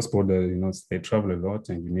cross-border, you know, they travel a lot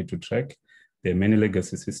and you need to track. There are many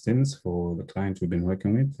legacy systems for the client we've been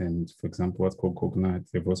working with. And for example, what's called Coconut,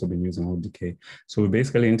 they've also been using ODK. So we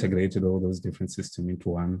basically integrated all those different systems into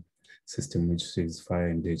one system, which is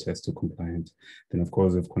FHIR and DHIS2 compliant. Then of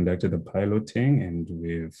course, we've conducted the piloting and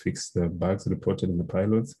we've fixed the bugs reported in the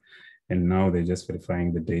pilots. And now they're just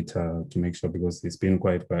verifying the data to make sure, because there's been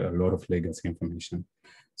quite a lot of legacy information.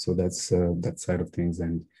 So that's that side of things.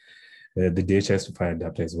 And the DHIS2 FHIR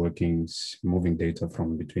adapter is working, moving data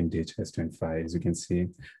from between DHIS2 and FHIR, as you can see.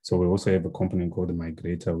 So we also have a component called the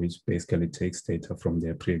migrator, which basically takes data from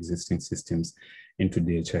their pre-existing systems into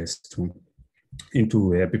DHIS2,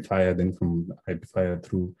 into Happy FHIR, then from Happy FHIR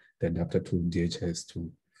through the adapter to DHIS2.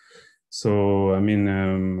 So, I mean,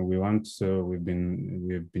 we've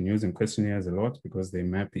been using questionnaires a lot because they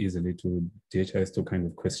map easily to DHIS2 kind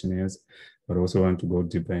of questionnaires, but also want to go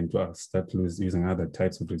deeper into start using other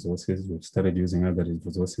types of resources. We've started using other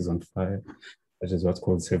resources on FHIR, such as what's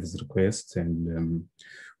called service requests. And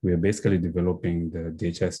we are basically developing the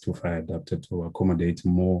DHIS2 FHIR adapter to accommodate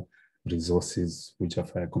more resources which are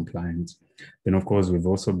FHIR compliant. Then, of course, we've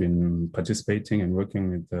also been participating and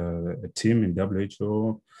working with a team in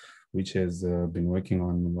WHO, which has been working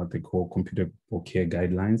on what they call computable care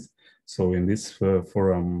guidelines. So in this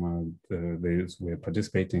forum, we're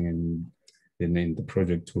participating in the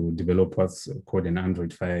project to develop what's called an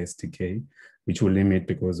Android FHIR SDK, which will limit,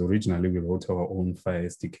 because originally we wrote our own FHIR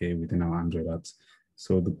SDK within our Android apps.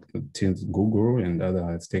 So the teams, Google and other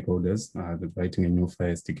stakeholders are writing a new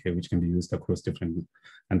FHIR SDK, which can be used across different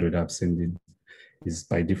Android apps, and it is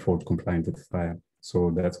by default compliant with FHIR.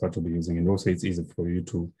 So that's what we'll be using. And also it's easy for you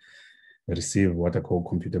to receive what are called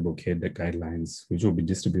computable care guidelines, which will be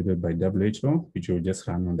distributed by WHO, which will just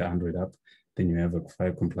run on the Android app. Then you have a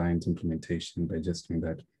FHIR compliant implementation by just doing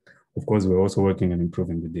that. Of course, we're also working on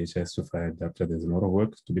improving the DHIS2 FHIR adapter. There's a lot of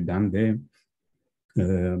work to be done there.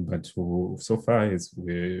 But so far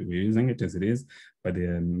we're using it as it is, but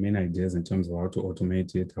there are many ideas in terms of how to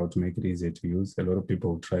automate it, how to make it easier to use. A lot of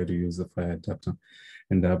people try to use the FHIR adapter,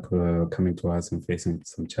 end up coming to us and facing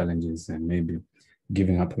some challenges and maybe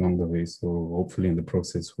giving up along the way. So hopefully in the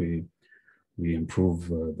process, we improve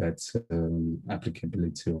that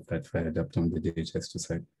applicability of that FHIR adapter on the DHIS2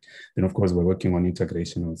 side. Then of course, we're working on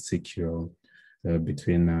integration of secure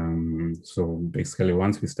between, so basically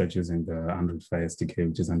once we start using the Android Fire SDK,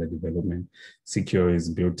 which is under development, Secure is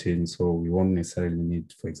built in, so we won't necessarily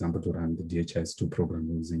need, for example, to run the DHIS2 program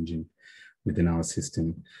rules engine within our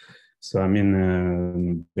system. So I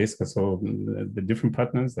mean, basically, so the different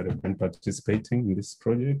partners that have been participating in this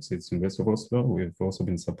project, it's University of Oslo. We've also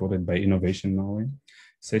been supported by Innovation Norway.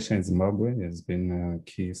 Session in Zimbabwe has been a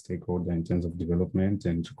key stakeholder in terms of development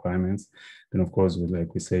and requirements. And of course,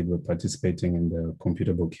 like we said, we're participating in the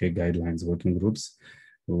computable care guidelines working groups,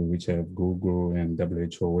 which have Google and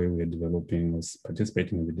WHO, where we're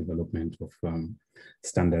participating in the development of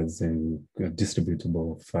standards and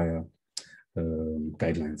distributable fire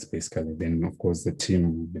guidelines, basically. Then, of course, the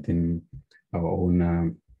team within our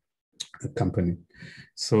own company.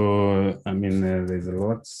 So, I mean, there's a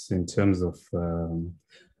lot in terms of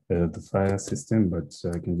the fire system, but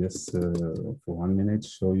I can just, for 1 minute,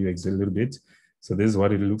 show you a little bit. So this is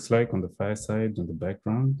what it looks like on the fire side, on the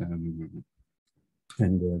background.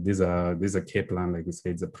 And these are care plan, like we say,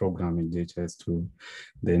 it's a program in DHIS2.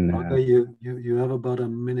 Then you have about a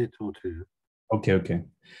minute or two. Okay.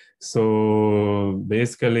 So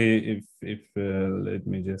basically, if let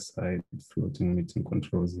me just hide floating meeting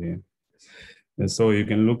controls here. And so you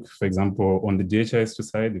can look, for example, on the DHIS2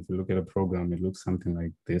 side, if you look at a program, it looks something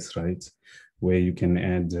like this, right? Where you can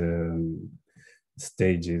add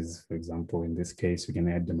stages, for example, in this case, you can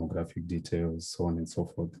add demographic details, so on and so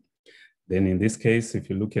forth. Then in this case, if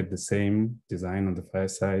you look at the same design on the fire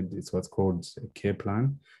side, it's what's called a care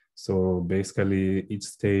plan. So basically each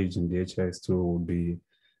stage in DHIS2 will be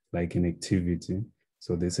like an activity.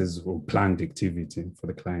 So this is a planned activity for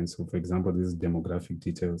the client. So for example, this is demographic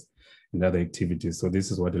details and other activities. So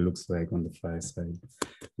this is what it looks like on the fire side.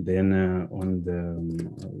 Then on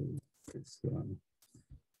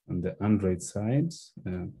the Android side,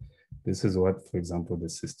 this is what, for example, the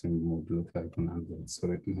system would look like on Android. So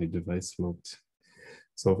that my device looked.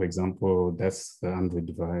 So for example, that's the Android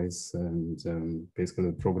device, and basically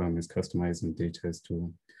the program is customized in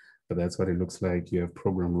DHIS2, but that's what it looks like. You have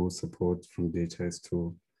program rule support from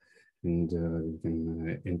DHIS2, and you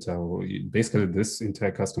can enter, basically this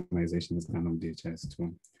entire customization is done on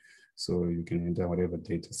DHIS2. So you can enter whatever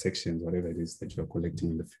data sections, whatever it is that you're collecting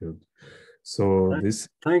in the field. So this.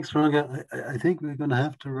 Thanks, Raga. I think we're going to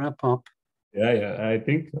have to wrap up. Yeah, I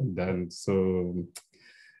think I'm done. So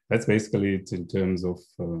that's basically it in terms of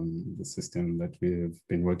the system that we have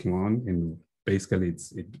been working on. And basically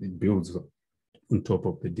it builds on top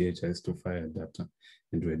of the DHIS2 fire adapter,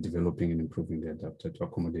 and we're developing and improving the adapter to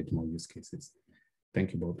accommodate more use cases.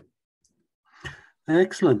 Thank you, Bob.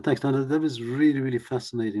 Excellent, thanks. Now, that was really, really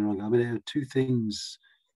fascinating, Raga. I mean, there are two things.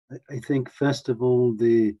 I think, first of all,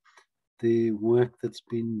 the work that's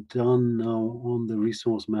been done now on the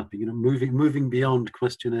resource mapping, you know, moving beyond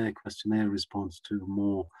questionnaire response to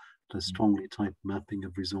more strongly typed mapping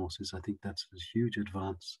of resources. I think that's a huge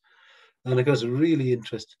advance. And I was really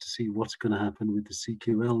interested to see what's going to happen with the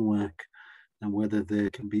CQL work and whether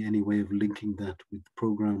there can be any way of linking that with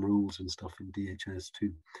program rules and stuff in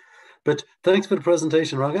DHIS2. But thanks for the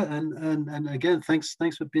presentation, Raga, and again, thanks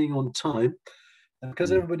for being on time.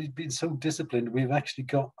 Because everybody's been so disciplined, we've actually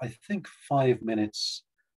got, I think, 5 minutes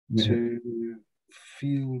to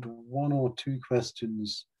field 1 or 2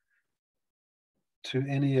 questions to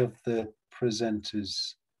any of the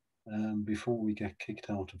presenters before we get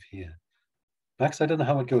kicked out of here. Max, I don't know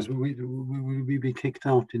how it goes. Will we be kicked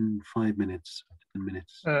out in 5 minutes, 10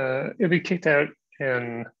 minutes? It'll be kicked out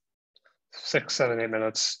in 6, 7, 8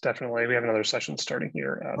 minutes, definitely. We have another session starting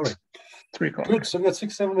here at 3 o'clock. Good, so we've got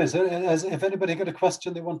 6, 7 minutes. If anybody got a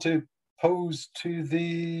question they want to pose to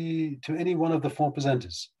any one of the 4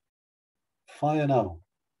 presenters, fire now.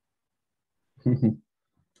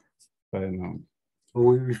 Fire now.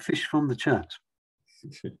 Or we fish from the chat.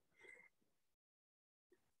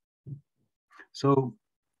 So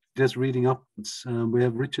just reading up, we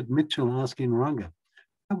have Richard Mitchell asking Raga.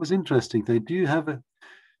 That was interesting. They do have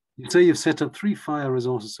you say you've set up 3 fire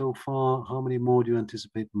resources so far. How many more do you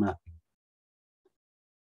anticipate mapping?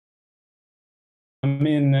 I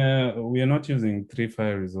mean, we are not using 3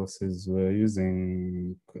 fire resources. We're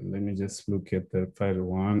using, let me just look at the fire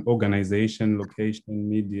one: organization, location,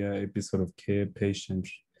 media, episode of care, patient,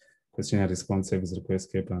 questionnaire response, service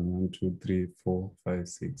request, care plan, 1, 2, 3, 4, 5,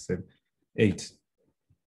 6, 7, 8.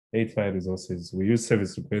 8 fire resources. We use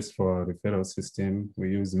service requests for our referral system.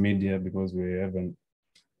 We use media because we have a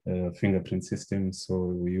fingerprint system. So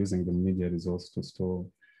we're using the media resource to store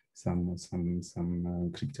some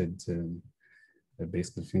encrypted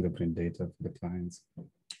basically fingerprint data for the clients,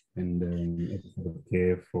 and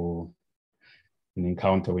care for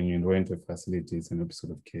encounter when you enroll into a facility, it's an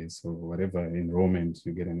episode of care. So whatever enrollment,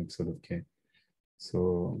 you get an episode of care.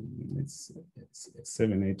 So it's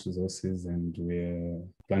 7-8 resources, and we're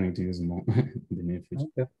planning to use more in the near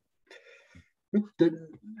future. Okay.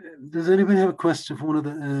 Does anybody have a question for one of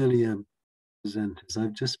the earlier presenters?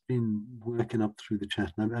 I've just been working up through the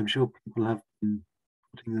chat, and I'm sure people have been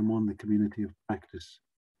putting them on the community of practice.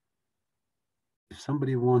 If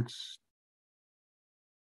somebody wants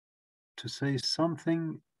to say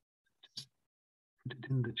something, just put it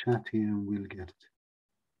in the chat here and we'll get it.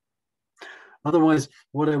 Otherwise,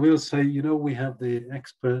 what I will say, you know, we have the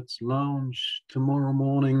experts lounge tomorrow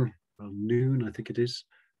morning, well, noon, I think it is,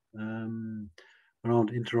 around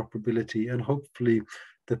interoperability, and hopefully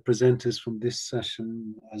the presenters from this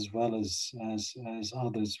session, as well as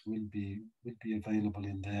others, will be available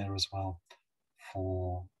in there as well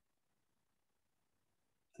for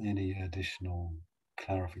any additional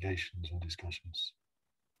clarifications or discussions.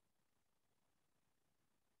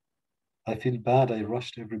 I feel bad I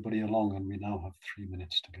rushed everybody along, and we now have 3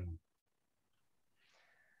 minutes to go.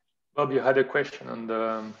 Bob, you had a question on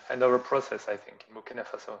the handover process, I think, in Burkina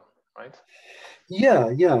Faso, right?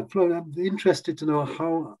 Yeah. Flo, I'm interested to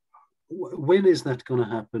know when is that going to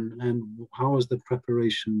happen, and how has the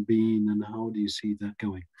preparation been, and how do you see that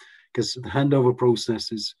going? Because the handover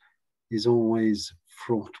process is always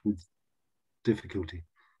fraught with difficulty.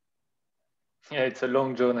 Yeah, it's a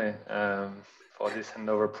long journey for this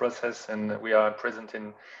handover process, and we are present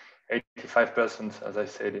in 85%, as I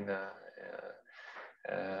said, in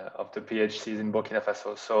of the PHCs in Burkina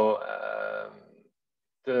Faso. So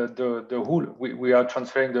the whole, we are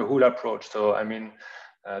transferring the whole approach. So I mean,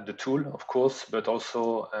 the tool, of course, but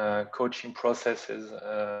also coaching processes,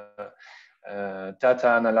 data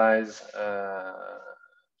analyze,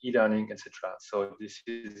 e-learning, etc. So this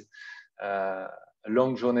is a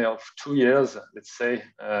long journey of 2 years, let's say,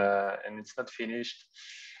 and it's not finished.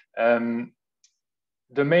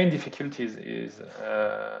 The main difficulties is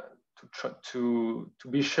to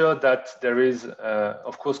be sure that there is,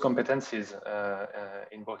 of course, competencies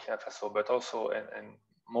in Burkina Faso, but also and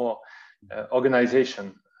more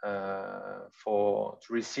organization to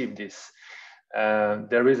receive this.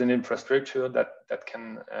 There is an infrastructure that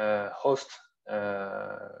can host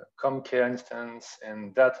ComCare instance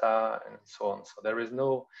and data and so on. So there is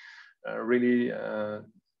no really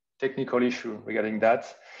technical issue regarding that,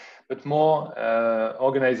 but more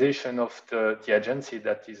organization of the agency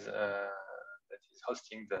that is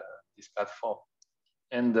hosting this platform,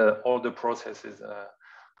 and all the processes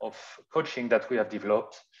of coaching that we have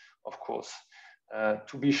developed, of course,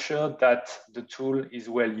 to be sure that the tool is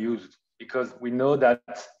well used, because we know that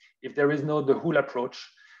if there is no the whole approach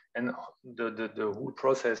and the whole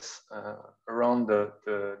process around the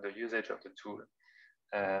usage of the tool,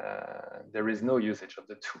 there is no usage of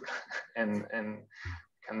the tool and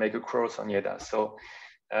can make a cross on YEDA. So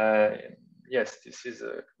yes, this is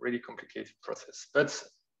a really complicated process, but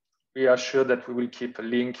we are sure that we will keep a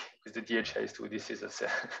link with the DHIS2. This is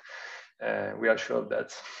we are sure of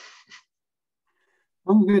that.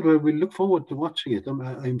 Oh, good. Well, we look forward to watching it.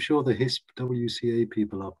 I'm sure the HISP WCA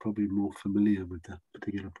people are probably more familiar with that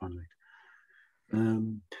particular project.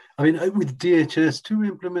 I mean, with DHIS2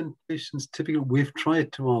 implementations, typically we've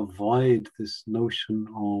tried to avoid this notion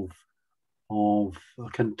of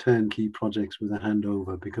turnkey projects with a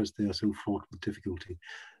handover, because they are so fraught with difficulty.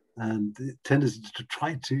 And the tendency to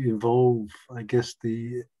try to evolve, I guess,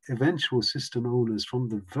 the eventual system owners from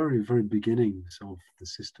the very, very beginnings of the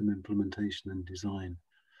system implementation and design,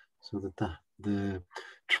 so that the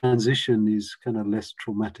transition is kind of less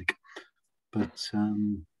traumatic. But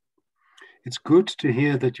it's good to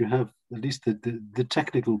hear that you have at least the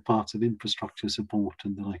technical parts of infrastructure support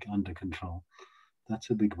and the like under control. That's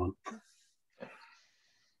a big one.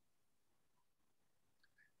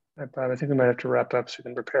 Right, Bob, I think we might have to wrap up so we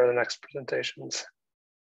can prepare the next presentations.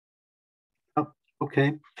 Oh,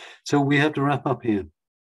 okay, so we have to wrap up here.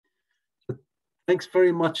 So thanks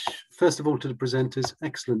very much, first of all, to the presenters.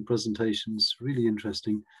 Excellent presentations, really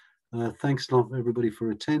interesting. Thanks a lot, everybody,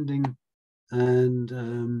 for attending.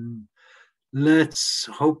 And let's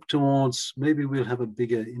hope towards, maybe we'll have a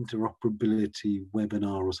bigger interoperability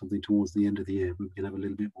webinar or something towards the end of the year. We can have a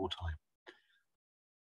little bit more time.